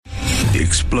The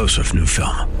explosive new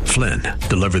film, Flynn,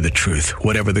 deliver the truth,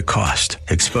 whatever the cost,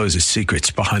 exposes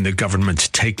secrets behind the government's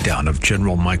takedown of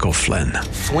General Michael Flynn.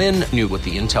 Flynn knew what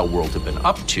the intel world had been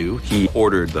up to. He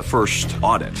ordered the first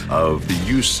audit of the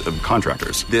use of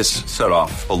contractors. This set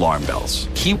off alarm bells.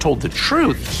 He told the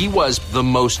truth. He was the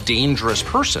most dangerous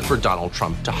person for Donald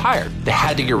Trump to hire. They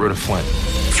had to get rid of Flynn.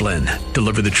 Flynn,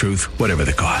 deliver the truth, whatever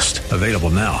the cost. Available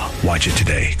now. Watch it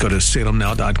today. Go to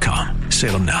salemnow.com.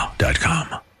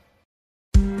 salemnow.com.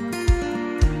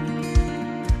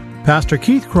 Pastor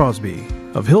Keith Crosby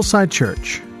of Hillside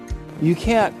Church. You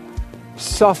can't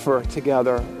suffer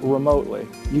together remotely.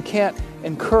 You can't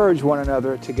encourage one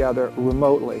another together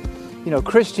remotely. You know,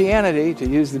 Christianity, to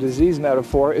use the disease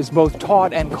metaphor, is both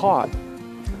taught and caught.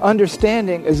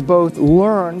 Understanding is both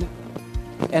learned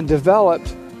and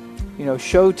developed,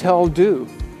 show, tell, do.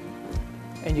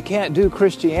 And you can't do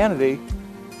Christianity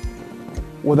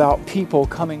without people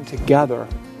coming together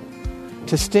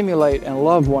to stimulate and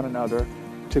love one another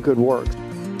to good works.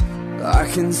 I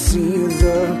can see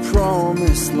the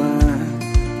promised land,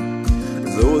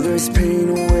 though there's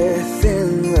pain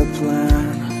within the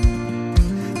plan.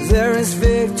 There is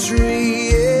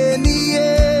victory in the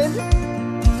end.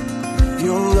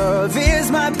 Your love is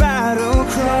my battle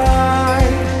cry,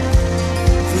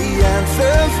 the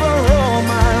answer for all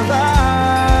my life.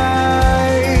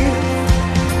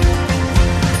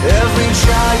 Every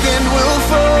giant will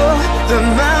fall, the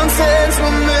mountains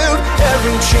will move,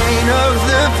 every chain of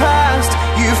the past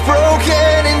you've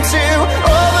broken into.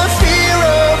 All the fear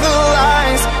of the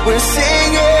lies, we're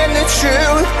singing the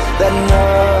truth, that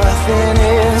nothing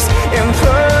is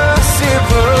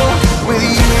impossible with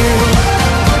you.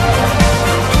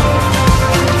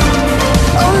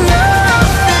 Oh,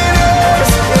 nothing is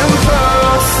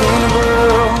impossible.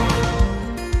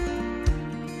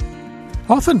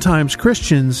 Oftentimes,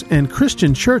 Christians and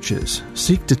Christian churches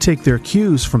seek to take their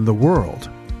cues from the world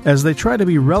as they try to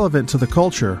be relevant to the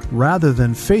culture rather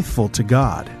than faithful to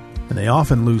God, and they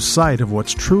often lose sight of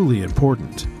what's truly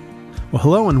important. Well,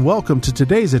 hello and welcome to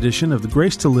today's edition of the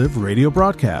Grace to Live radio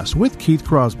broadcast with Keith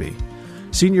Crosby,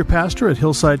 Senior Pastor at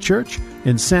Hillside Church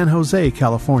in San Jose,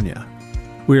 California.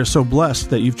 We are so blessed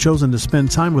that you've chosen to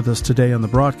spend time with us today on the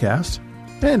broadcast.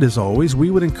 And as always, we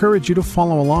would encourage you to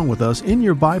follow along with us in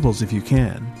your Bibles if you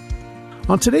can.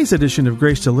 On today's edition of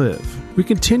Grace to Live, we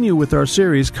continue with our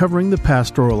series covering the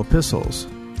pastoral epistles.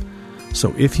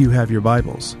 So if you have your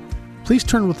Bibles, please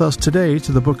turn with us today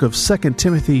to the book of 2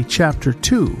 Timothy chapter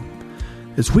 2,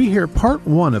 as we hear part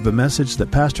 1 of a message that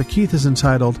Pastor Keith has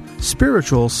entitled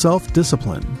Spiritual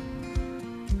Self-Discipline.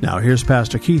 Now here's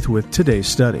Pastor Keith with today's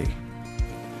study.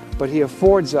 But he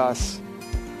affords us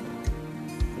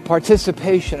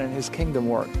participation in his kingdom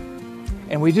work.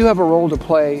 And we do have a role to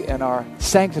play in our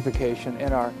sanctification,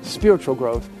 in our spiritual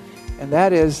growth, and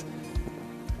that is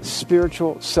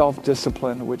spiritual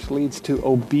self-discipline, which leads to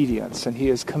obedience. And he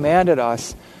has commanded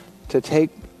us to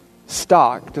take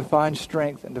stock, to find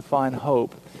strength, and to find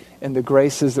hope in the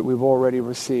graces that we've already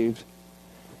received.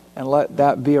 And let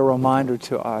that be a reminder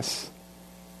to us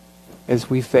as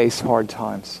we face hard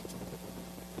times.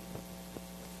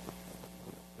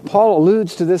 Paul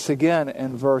alludes to this again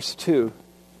in verse 2,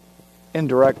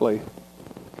 indirectly,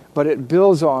 but it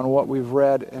builds on what we've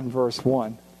read in verse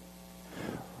 1.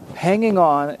 Hanging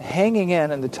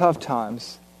in the tough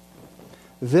times,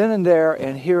 then and there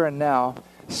and here and now,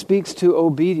 speaks to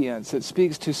obedience. It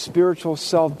speaks to spiritual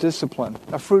self-discipline,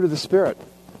 a fruit of the Spirit.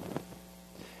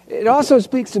 It also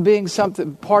speaks to being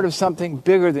part of something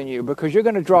bigger than you, because you're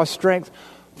going to draw strength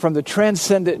from the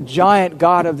transcendent giant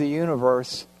God of the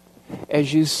universe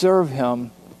as you serve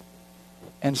him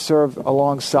and serve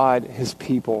alongside his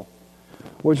people.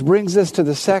 Which brings us to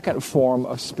the second form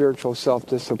of spiritual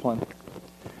self-discipline.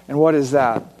 And what is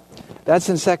that? That's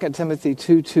in 2 Timothy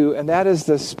 2:2, and that is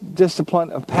the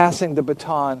discipline of passing the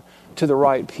baton to the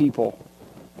right people.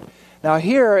 Now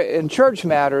here in church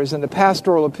matters, in the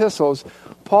pastoral epistles,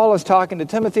 Paul is talking to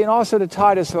Timothy and also to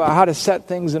Titus about how to set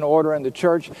things in order in the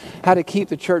church, how to keep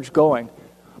the church going.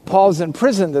 Paul's in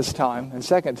prison this time in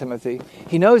 2 Timothy.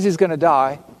 He knows he's going to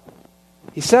die.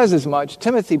 He says as much.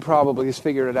 Timothy probably has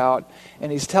figured it out.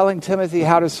 And he's telling Timothy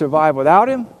how to survive without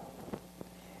him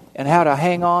and how to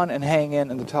hang on and hang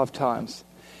in the tough times.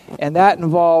 And that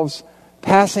involves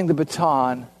passing the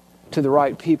baton to the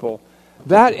right people.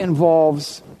 That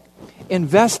involves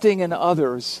investing in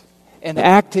others and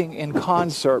acting in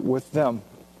concert with them.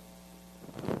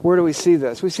 Where do we see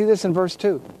this? We see this in verse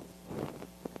 2.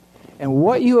 And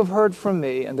what you have heard from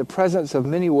me in the presence of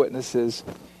many witnesses,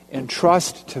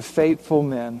 entrust to faithful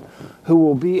men who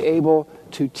will be able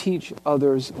to teach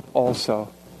others also.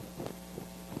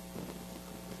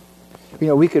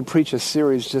 We could preach a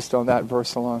series just on that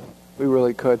verse alone. We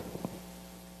really could.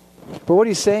 But what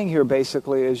he's saying here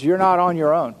basically is you're not on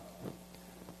your own.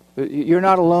 You're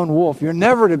not a lone wolf. You're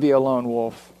never to be a lone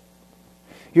wolf.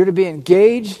 You're to be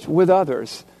engaged with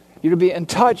others. You're to be in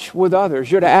touch with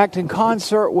others. You're to act in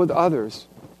concert with others.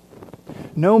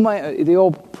 No man, the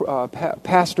old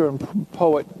pastor and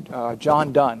poet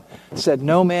John Donne said,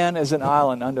 "No man is an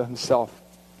island unto himself."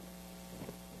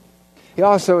 He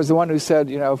also is the one who said,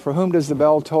 "For whom does the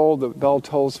bell toll? The bell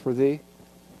tolls for thee."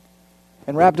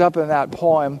 And wrapped up in that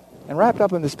poem, and wrapped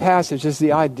up in this passage, is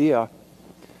the idea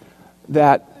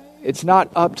that it's not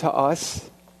up to us,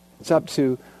 it's up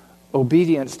to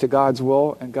obedience to God's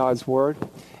will and God's word,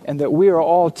 and that we are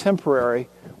all temporary.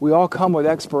 We all come with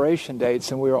expiration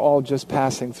dates, and we are all just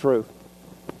passing through.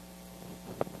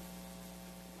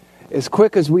 As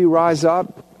quick as we rise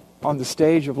up on the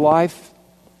stage of life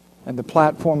and the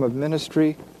platform of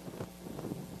ministry,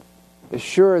 as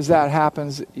sure as that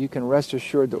happens, you can rest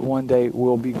assured that one day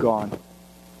we'll be gone.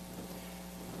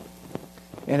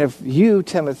 And if you,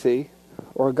 Timothy,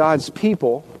 or God's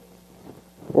people,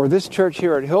 or this church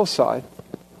here at Hillside,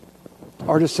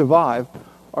 are to survive,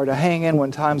 or to hang in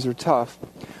when times are tough,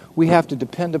 we have to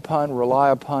depend upon, rely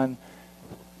upon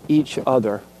each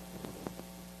other.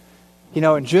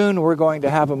 In June, we're going to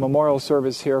have a memorial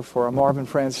service here for Marvin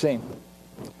Francine.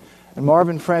 And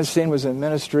Marvin Francine was in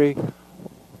ministry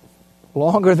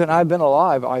longer than I've been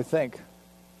alive, I think.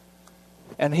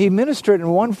 And he ministered in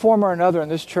one form or another in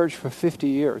this church for 50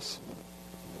 years.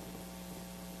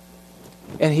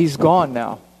 And he's gone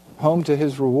now, home to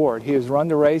his reward. He has run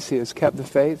the race, he has kept the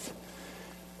faith,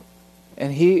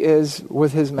 and he is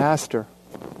with his master.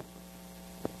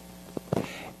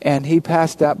 And he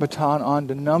passed that baton on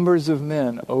to numbers of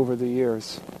men over the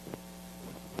years.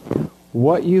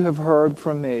 What you have heard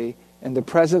from me in the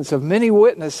presence of many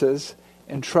witnesses,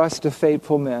 entrust to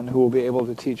faithful men who will be able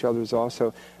to teach others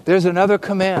also. There's another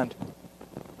command.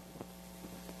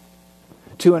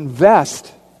 To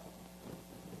invest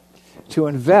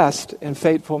in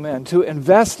faithful men, to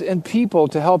invest in people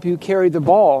to help you carry the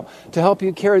ball, to help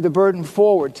you carry the burden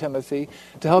forward, Timothy,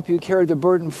 to help you carry the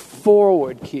burden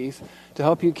forward, Keith, to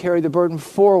help you carry the burden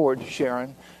forward,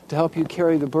 Sharon, to help you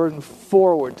carry the burden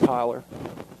forward, Tyler.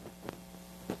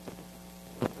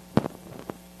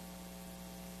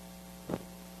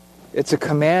 It's a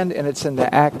command, and it's in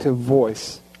the active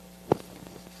voice.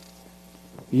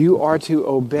 You are to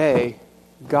obey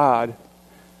God,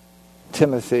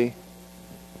 Timothy,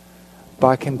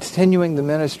 by continuing the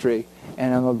ministry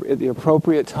and at the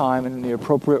appropriate time and in the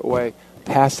appropriate way,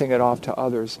 passing it off to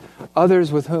others.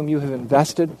 Others with whom you have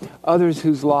invested, others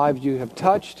whose lives you have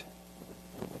touched.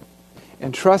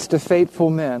 Entrust to faithful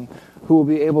men who will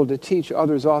be able to teach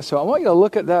others also. I want you to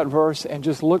look at that verse and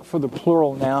just look for the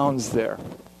plural nouns there.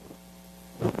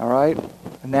 All right?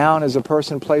 A noun is a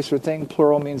person, place, or thing.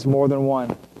 Plural means more than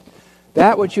one.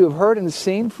 That which you have heard and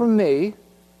seen from me,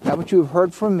 that which you have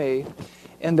heard from me,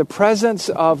 in the presence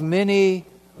of many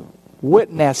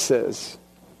witnesses,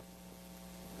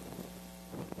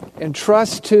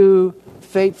 entrust to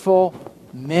faithful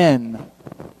men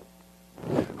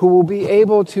who will be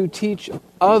able to teach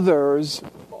others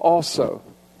also.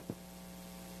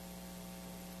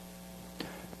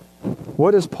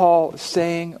 What is Paul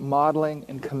saying, modeling,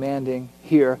 and commanding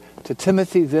here to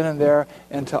Timothy then and there,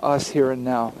 and to us here and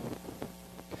now?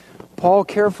 Paul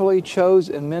carefully chose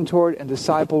and mentored and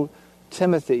discipled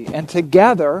Timothy, and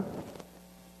together,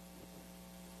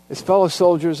 as fellow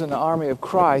soldiers in the army of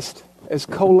Christ, as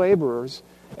co-laborers,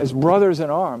 as brothers in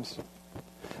arms,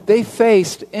 they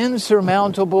faced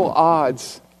insurmountable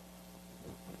odds.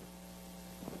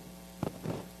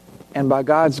 And by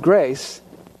God's grace,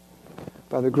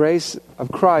 by the grace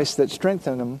of Christ that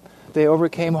strengthened them, they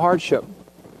overcame hardship.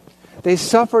 They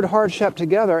suffered hardship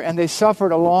together, and they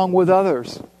suffered along with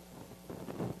others.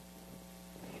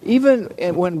 Even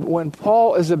when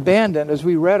Paul is abandoned, as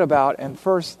we read about in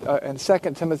 2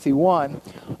 Timothy 1,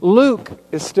 Luke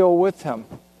is still with him.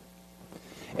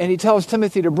 And he tells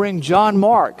Timothy to bring John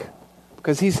Mark,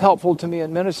 because he's helpful to me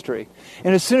in ministry.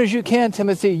 And as soon as you can,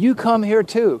 Timothy, you come here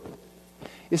too.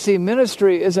 You see,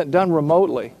 ministry isn't done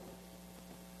remotely.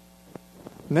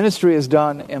 Ministry is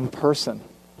done in person.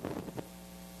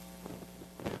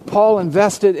 Paul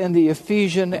invested in the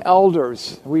Ephesian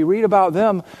elders. We read about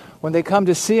them when they come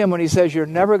to see him, when he says, "You're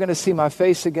never going to see my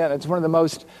face again." It's one of the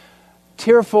most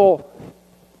tearful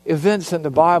events in the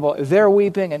Bible. They're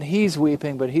weeping and he's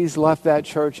weeping, but he's left that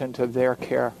church into their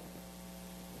care.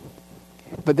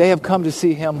 But they have come to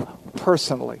see him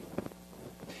personally.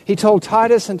 He told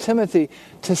Titus and Timothy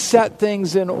to set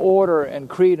things in order in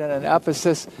Crete and in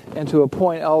Ephesus, and to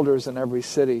appoint elders in every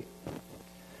city.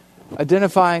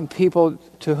 identifying people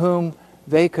to whom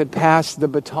they could pass the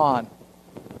baton.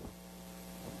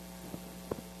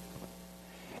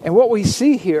 And what we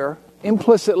see here,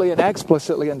 implicitly and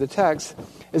explicitly in the text,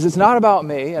 is it's not about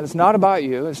me, and it's not about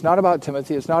you, it's not about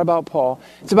Timothy, it's not about Paul.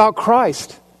 It's about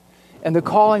Christ and the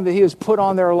calling that He has put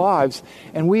on their lives.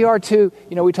 And we are to,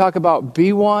 we talk about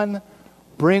be one,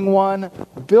 bring one,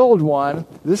 build one.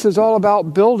 This is all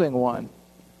about building one.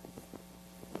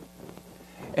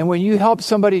 And when you help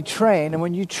somebody train, and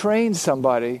when you train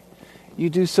somebody, you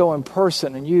do so in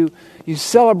person, and you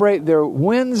celebrate their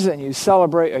wins, and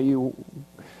you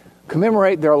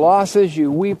commemorate their losses,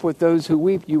 you weep with those who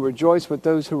weep, you rejoice with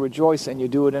those who rejoice, and you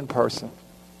do it in person.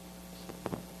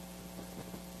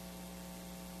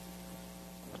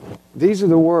 These are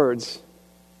the words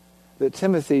that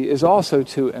Timothy is also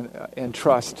to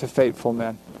entrust to faithful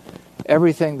men.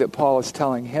 Everything that Paul is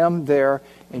telling him there,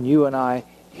 and you and I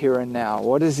here and now.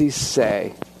 What does he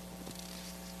say?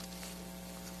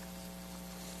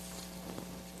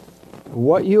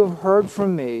 What you have heard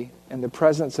from me in the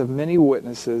presence of many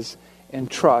witnesses,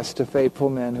 entrust to faithful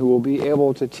men who will be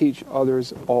able to teach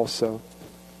others also.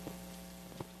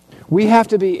 We have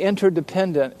to be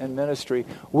interdependent in ministry.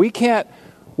 We can't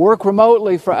work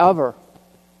remotely forever,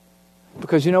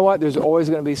 because you know what? There's always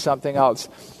going to be something else.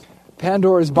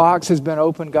 Pandora's box has been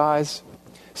opened, guys.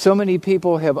 So many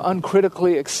people have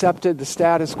uncritically accepted the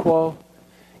status quo.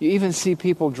 You even see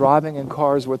people driving in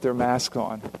cars with their masks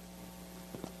on.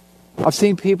 I've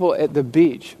seen people at the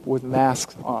beach with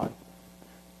masks on.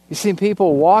 You've seen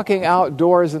people walking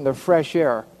outdoors in the fresh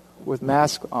air with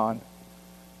masks on.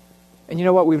 And you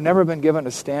know what? We've never been given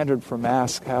a standard for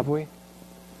masks, have we?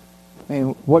 I mean,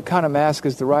 what kind of mask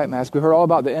is the right mask? We heard all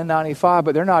about the N95,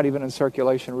 but they're not even in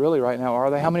circulation really right now,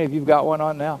 are they? How many of you have got one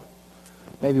on now?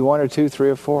 Maybe 1 or 2, 3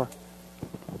 or 4.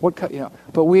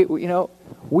 But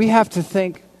we have to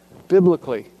think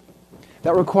biblically.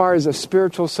 That requires a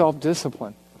spiritual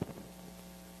self-discipline.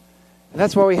 And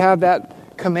that's why we have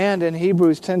that command in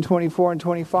Hebrews 10:24 and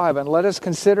 25. And let us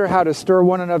consider how to stir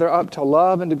one another up to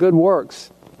love and to good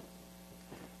works.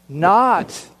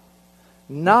 Not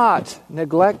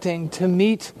neglecting to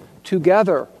meet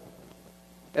together,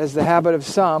 as the habit of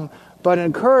some, but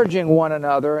encouraging one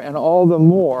another, and all the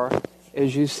more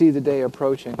as you see the day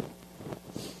approaching.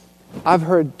 I've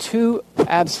heard 2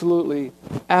 absolutely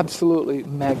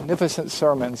magnificent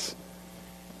sermons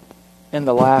in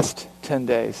the last 10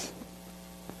 days.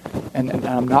 And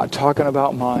I'm not talking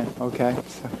about mine, okay?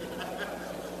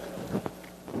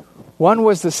 One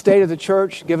was the State of the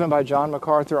Church given by John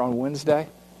MacArthur on Wednesday.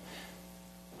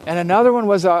 And another one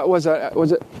was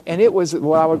it was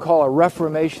what I would call a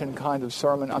Reformation kind of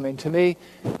sermon. I mean, to me,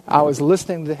 I was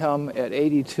listening to him at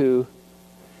 82,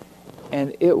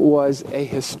 and it was a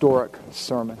historic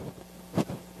sermon.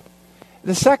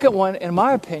 The second one, in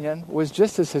my opinion, was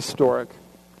just as historic.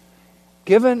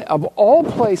 Given, of all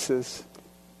places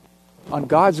on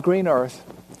God's green earth,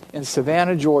 in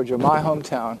Savannah, Georgia, my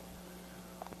hometown,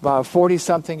 by a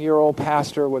 40-something-year-old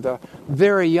pastor with a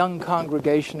very young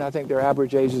congregation. I think their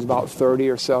average age is about 30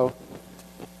 or so.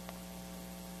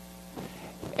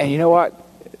 And you know what?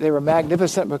 They were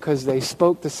magnificent because they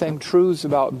spoke the same truths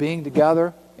about being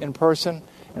together in person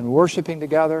and worshiping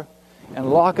together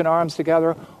and locking arms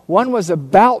together. One was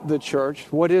about the church.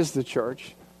 What is the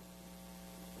church?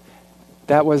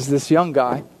 That was this young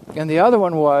guy. And the other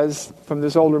one was, from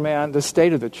this older man, the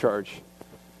state of the church.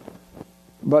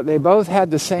 But they both had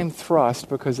the same thrust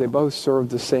because they both served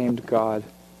the same God.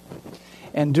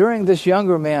 And during this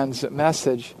younger man's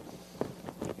message,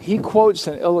 he quotes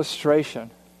an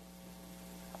illustration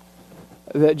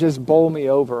that just bowled me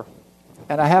over.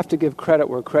 And I have to give credit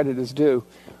where credit is due.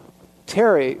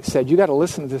 Terry said, "You got to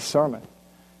listen to this sermon."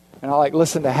 And I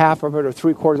listened to half of it or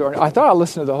 3/4. I thought I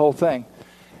listened to the whole thing.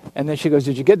 And then she goes,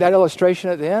 "Did you get that illustration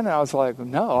at the end?" And I was like,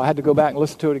 "No." I had to go back and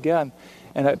listen to it again.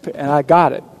 And I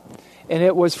got it. And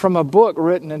it was from a book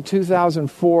written in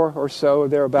 2004 or so,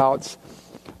 thereabouts,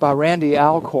 by Randy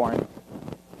Alcorn.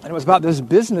 And it was about this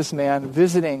businessman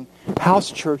visiting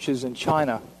house churches in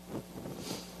China,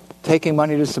 taking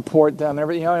money to support them and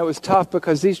everything. And it was tough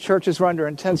because these churches were under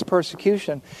intense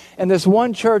persecution. And this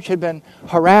one church had been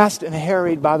harassed and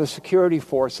harried by the security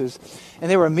forces.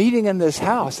 And they were meeting in this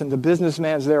house, and the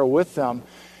businessman's there with them.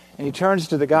 And he turns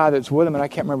to the guy that's with him, and I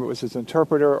can't remember if it was his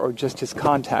interpreter or just his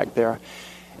contact there.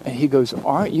 And he goes,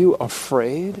 "Aren't you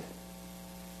afraid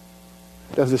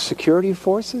of the security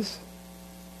forces?"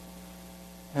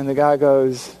 And the guy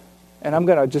goes, and I'm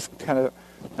not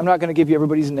going to give you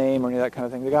everybody's name or any of that kind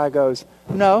of thing. The guy goes,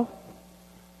 No,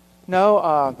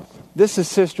 this is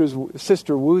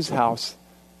Sister Wu's house.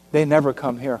 They never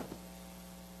come here.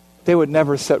 they would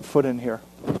never set foot in here.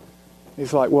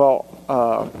 He's like, well,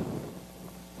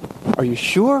 are you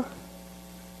sure?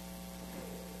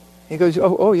 He goes,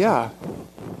 oh yeah.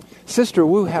 Sister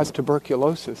Wu has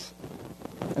tuberculosis.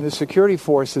 And the security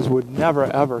forces would never,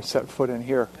 ever set foot in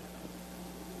here.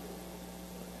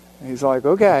 And he's like,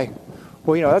 okay.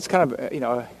 Well, that's kind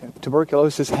of,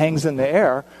 tuberculosis hangs in the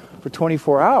air for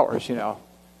 24 hours, and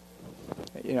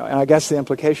I guess the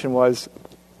implication was,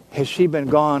 has she been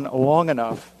gone long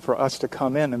enough for us to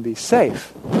come in and be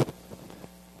safe?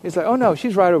 He's like, oh no,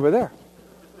 she's right over there.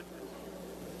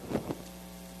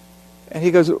 And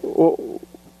he goes, well,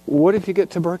 what if you get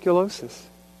tuberculosis?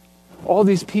 All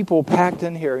these people packed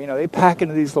in here, they pack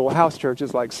into these little house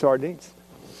churches like sardines.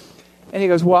 And he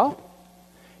goes,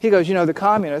 the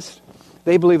communists,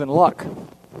 they believe in luck.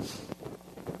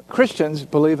 Christians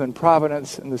believe in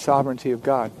providence and the sovereignty of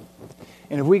God.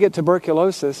 And if we get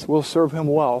tuberculosis, we'll serve him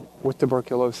well with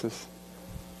tuberculosis.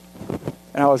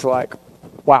 And I was like,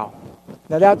 wow.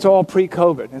 Now that's all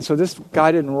pre-COVID. And so this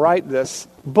guy didn't write this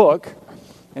book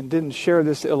and didn't share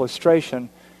this illustration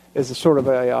as a sort of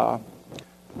a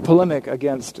polemic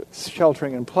against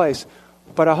sheltering in place.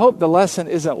 But I hope the lesson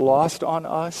isn't lost on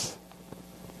us,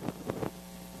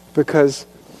 because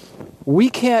we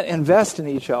can't invest in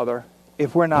each other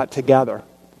if we're not together.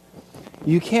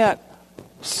 You can't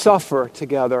suffer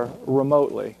together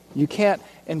remotely. You can't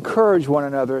encourage one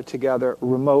another together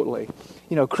remotely.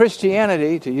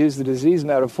 Christianity, to use the disease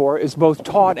metaphor, is both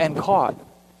taught and caught.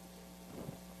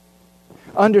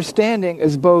 Understanding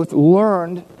is both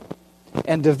learned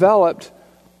and developed,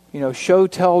 show,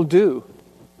 tell, do.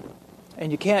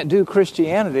 And you can't do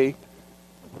Christianity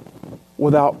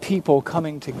without people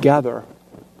coming together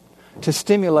to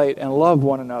stimulate and love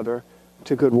one another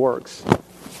to good works.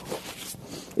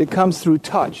 It comes through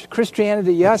touch.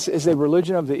 Christianity, yes, is a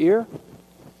religion of the ear,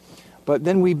 but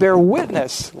then we bear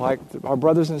witness, like our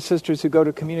brothers and sisters who go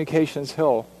to Communications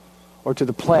Hill or to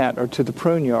the plant or to the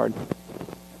prune yard.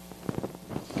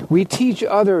 We teach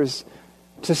others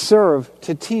to serve,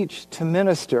 to teach, to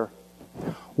minister.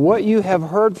 What you have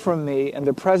heard from me in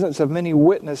the presence of many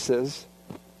witnesses,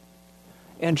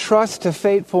 entrust to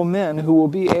faithful men who will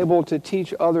be able to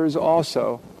teach others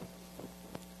also.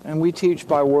 And we teach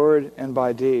by word and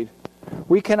by deed.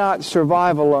 We cannot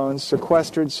survive alone,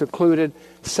 sequestered, secluded,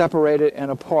 separated,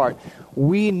 and apart.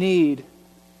 We need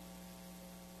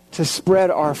to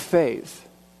spread our faith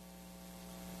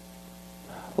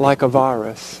like a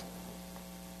virus.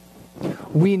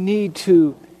 We need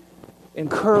to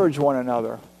encourage one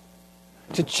another,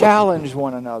 to challenge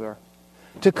one another,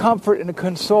 to comfort and to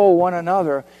console one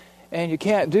another. And you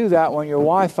can't do that when your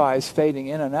Wi-Fi is fading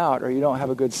in and out, or you don't have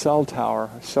a good cell tower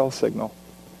or cell signal.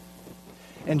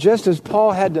 And just as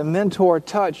Paul had to mentor,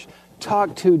 touch,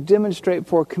 talk to, demonstrate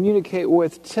for, communicate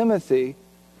with Timothy,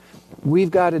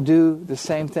 we've got to do the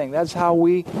same thing. That's how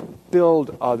we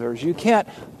build others. You can't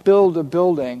build a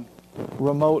building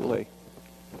remotely.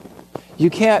 You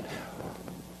can't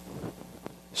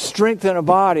strengthen a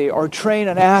body or train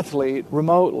an athlete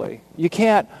remotely. You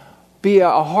can't be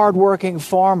a hardworking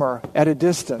farmer at a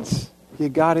distance. You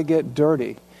got to get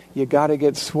dirty. You got to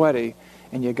get sweaty,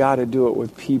 and you got to do it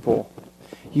with people.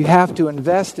 You have to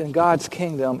invest in God's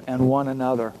kingdom and one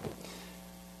another.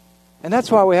 And that's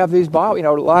why we have these Bible.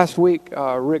 Last week,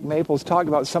 Rick Maples talked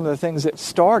about some of the things that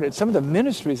started, some of the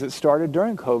ministries that started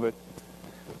during COVID.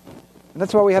 And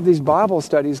that's why we have these Bible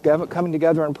studies coming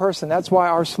together in person. That's why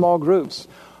our small groups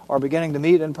are beginning to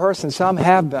meet in person. Some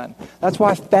have been. That's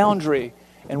why Foundry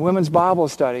and Women's Bible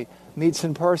Study meets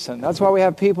in person. That's why we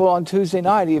have people on Tuesday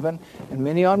night even, and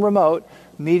many on remote,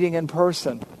 meeting in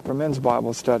person for men's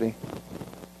Bible study.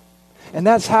 And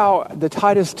that's how the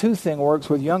Titus 2 thing works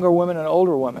with younger women and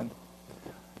older women.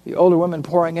 The older women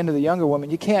pouring into the younger women.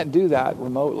 You can't do that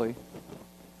remotely.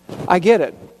 I get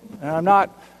it. And I'm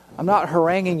not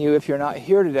haranguing you if you're not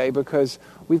here today, because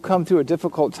we've come through a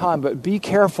difficult time, but be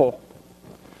careful,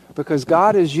 because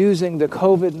God is using the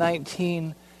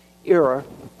COVID-19 era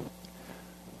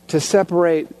to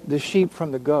separate the sheep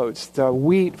from the goats, the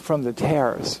wheat from the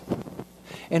tares.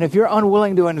 And if you're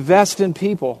unwilling to invest in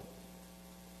people,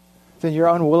 then you're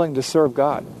unwilling to serve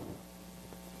God.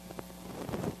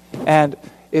 And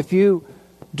if you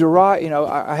derive,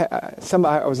 I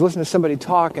was listening to somebody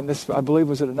talk, and this, I believe,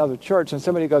 was at another church, and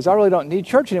somebody goes, I really don't need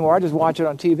church anymore, I just watch it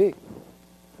on TV.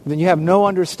 Then you have no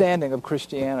understanding of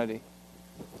Christianity.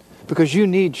 Because you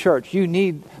need church.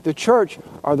 The church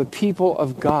are the people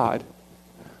of God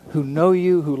who know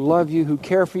you, who love you, who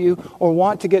care for you, or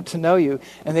want to get to know you.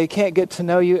 And they can't get to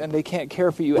know you and they can't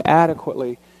care for you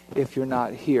adequately if you're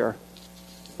not here.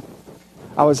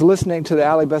 I was listening to the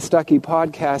Allie Beth Stuckey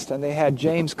podcast, and they had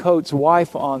James Coates'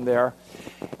 wife on there,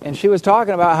 and she was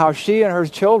talking about how she and her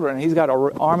children, he's got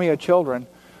an army of children,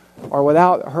 are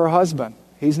without her husband.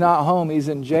 He's not home, he's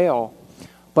in jail.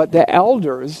 But the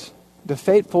elders, the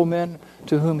faithful men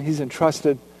to whom he's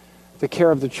entrusted the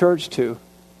care of the church to,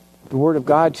 the Word of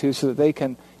God to, so that they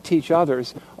can teach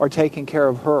others, are taking care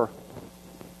of her.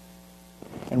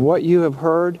 And what you have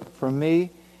heard from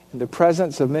me in the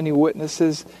presence of many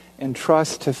witnesses,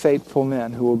 entrust to faithful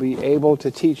men who will be able to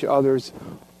teach others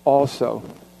also.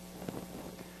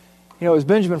 You know, it was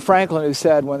Benjamin Franklin who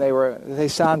said when they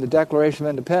signed the Declaration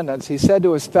of Independence, he said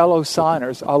to his fellow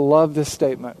signers, I love this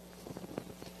statement.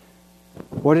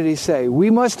 What did he say? We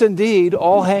must indeed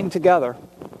all hang together,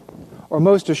 or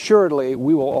most assuredly,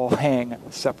 we will all hang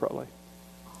separately.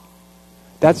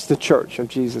 That's the church of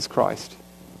Jesus Christ.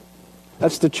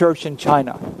 That's the church in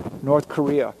China, North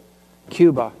Korea,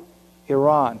 Cuba,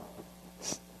 Iran,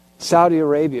 Saudi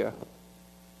Arabia,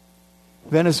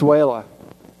 Venezuela.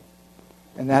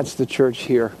 And that's the church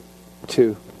here,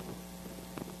 too.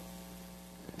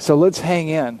 So let's hang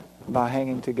in by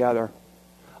hanging together.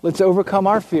 Let's overcome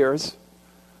our fears,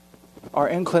 our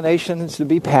inclinations to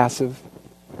be passive.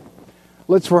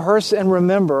 Let's rehearse and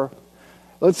remember.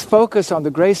 Let's focus on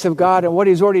the grace of God and what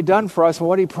He's already done for us and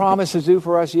what He promises to do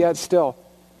for us yet still.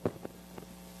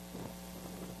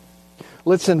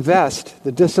 Let's invest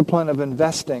the discipline of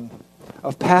investing,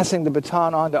 of passing the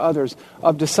baton on to others,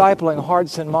 of discipling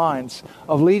hearts and minds,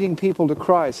 of leading people to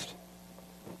Christ.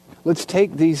 Let's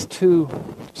take these two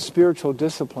spiritual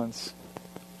disciplines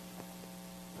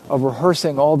of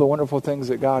rehearsing all the wonderful things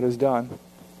that God has done.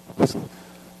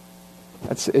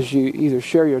 That's as you either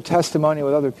share your testimony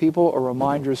with other people or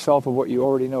remind yourself of what you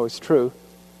already know is true.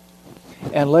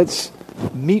 And let's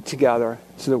meet together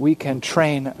so that we can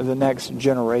train the next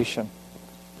generation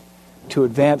to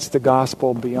advance the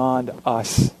gospel beyond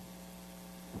us.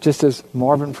 Just as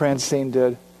Marvin Francine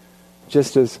did,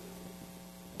 just as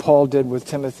Paul did with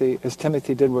Timothy, as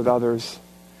Timothy did with others,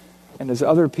 and as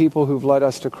other people who've led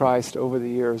us to Christ over the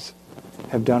years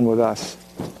have done with us.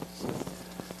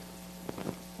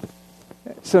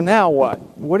 So now what?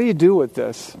 What do you do with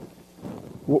this?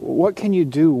 What can you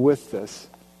do with this?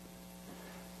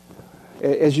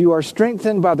 As you are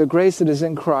strengthened by the grace that is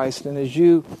in Christ, and as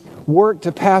you work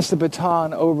to pass the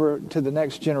baton over to the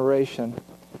next generation,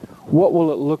 what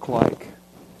will it look like?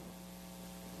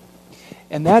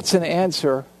 And that's an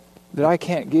answer that I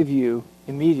can't give you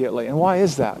immediately. And why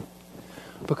is that?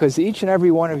 Because each and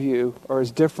every one of you are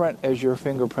as different as your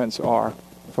fingerprints are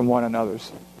from one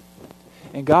another's.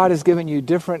 And God has given you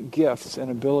different gifts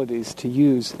and abilities to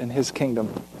use in His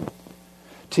kingdom.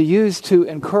 To use to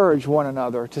encourage one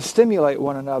another, to stimulate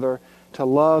one another to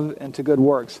love and to good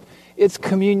works. It's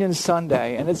Communion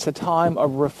Sunday, and it's a time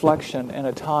of reflection and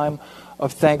a time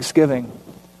of thanksgiving.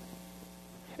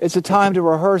 It's a time to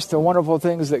rehearse the wonderful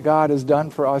things that God has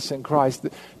done for us in Christ,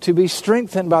 to be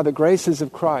strengthened by the graces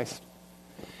of Christ,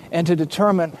 and to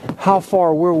determine how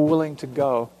far we're willing to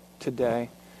go today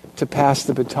to pass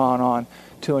the baton on,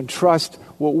 to entrust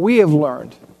what we have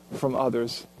learned from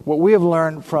others, what we have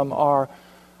learned from our,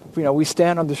 we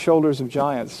stand on the shoulders of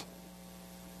giants,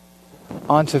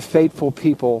 onto faithful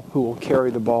people who will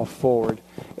carry the ball forward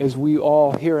as we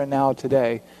all here and now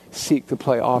today seek to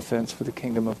play offense for the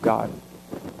kingdom of God.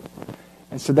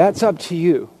 And so that's up to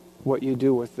you what you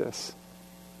do with this.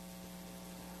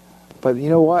 But you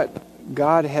know what?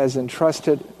 God has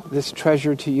entrusted this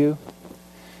treasure to you,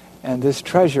 and this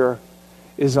treasure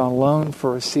is on loan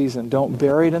for a season. Don't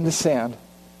bury it in the sand.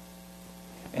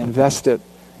 Invest it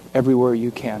everywhere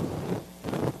you can.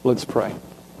 Let's pray.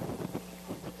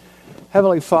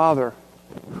 Heavenly Father,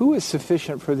 who is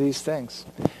sufficient for these things?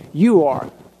 You are.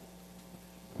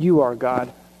 You are,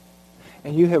 God.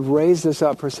 And you have raised us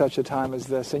up for such a time as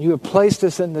this. And you have placed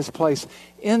us in this place,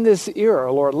 in this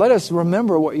era, Lord. Let us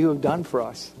remember what you have done for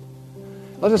us.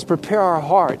 Let us prepare our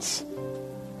hearts,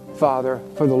 Father,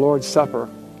 for the Lord's Supper.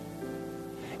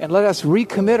 And let us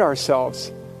recommit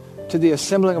ourselves to the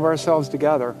assembling of ourselves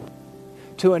together,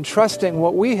 to entrusting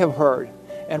what we have heard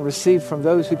and received from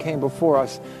those who came before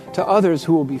us to others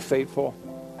who will be faithful,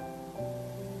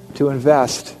 to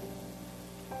invest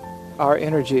our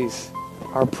energies,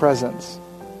 our presence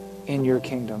in your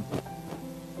kingdom.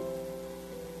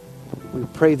 We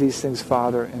pray these things,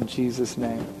 Father, in Jesus'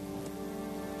 name.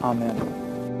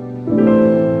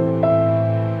 Amen.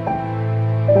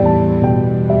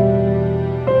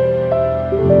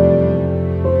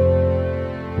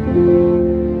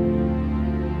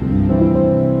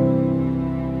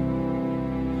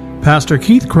 Pastor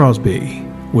Keith Crosby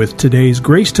with today's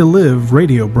Grace to Live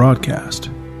radio broadcast.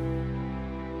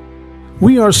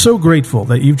 We are so grateful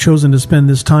that you've chosen to spend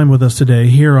this time with us today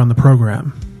here on the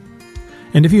program.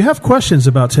 And if you have questions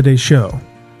about today's show,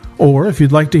 or if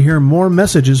you'd like to hear more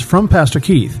messages from Pastor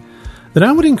Keith, then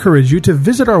I would encourage you to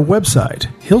visit our website,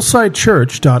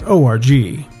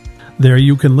 hillsidechurch.org. There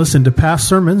you can listen to past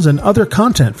sermons and other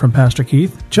content from Pastor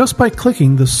Keith just by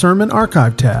clicking the Sermon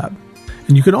Archive tab.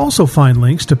 And you can also find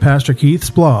links to Pastor Keith's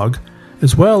blog,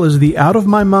 as well as the Out of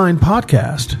My Mind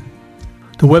podcast.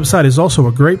 The website is also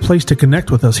a great place to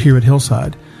connect with us here at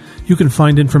Hillside. You can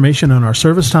find information on our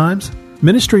service times,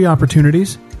 ministry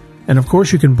opportunities, and of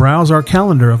course you can browse our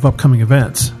calendar of upcoming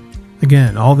events.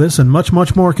 Again, all this and much,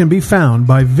 much more can be found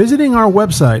by visiting our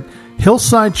website,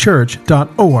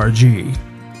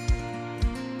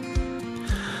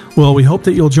 hillsidechurch.org. Well, we hope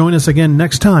that you'll join us again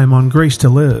next time on Grace to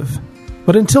Live.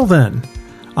 But until then,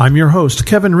 I'm your host,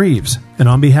 Kevin Reeves, and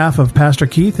on behalf of Pastor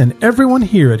Keith and everyone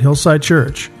here at Hillside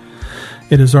Church,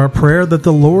 it is our prayer that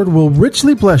the Lord will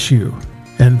richly bless you,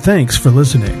 and thanks for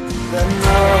listening.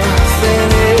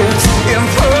 Nothing is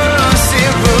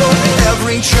impossible.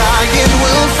 Every giant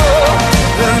will fall.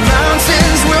 The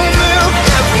mountains will move.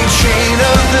 Every chain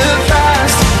of the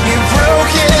past you've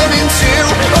broken into.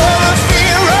 All the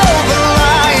fear, all the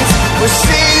lies. We're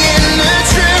seeing the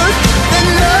truth. That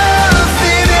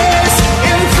nothing is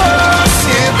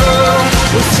impossible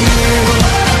with you.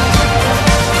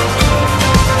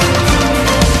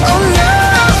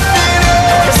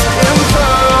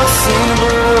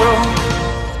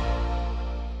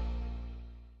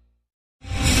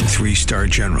 Three-star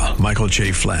General Michael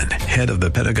J. Flynn, head of the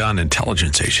Pentagon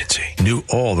Intelligence Agency, knew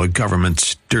all the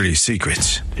government's dirty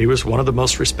secrets. He was one of the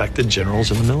most respected generals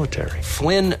in the military.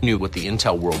 Flynn knew what the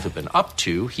intel world had been up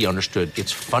to. He understood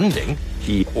its funding.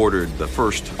 He ordered the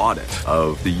first audit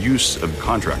of the use of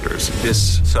contractors.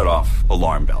 This set off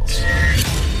alarm bells.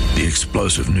 The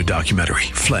explosive new documentary,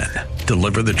 Flynn,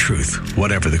 Deliver the Truth,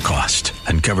 Whatever the Cost,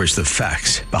 uncovers the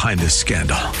facts behind this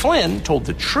scandal. Flynn told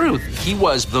the truth. He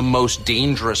was the most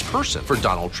dangerous person for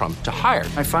Donald Trump to hire.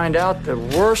 I find out the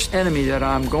worst enemy that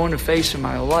I'm going to face in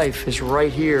my life is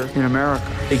right here in America.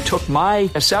 They took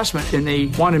my assessment and they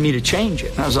wanted me to change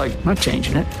it. And I was like, I'm not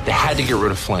changing it. They had to get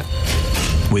rid of Flynn.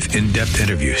 With in-depth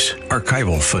interviews,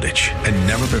 archival footage, and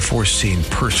never-before-seen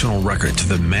personal records of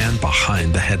the man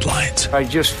behind the headlines. I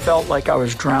just felt like I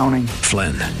was drowning.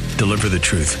 Flynn, Deliver the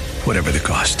Truth, Whatever the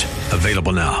Cost.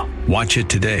 Available now. Watch it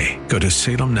today. Go to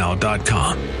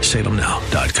salemnow.com.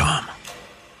 salemnow.com.